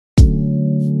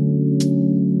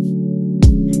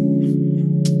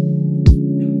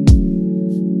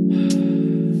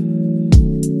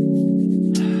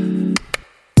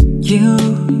You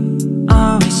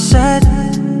always said,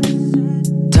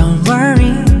 don't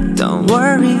worry, don't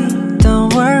worry,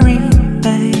 don't worry,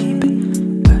 baby.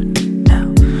 But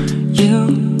now you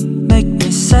make me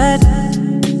sad,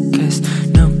 'cause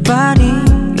nobody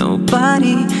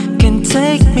can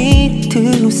take me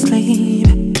to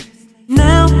sleep.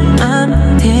 Now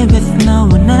I'm here with no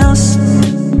one else.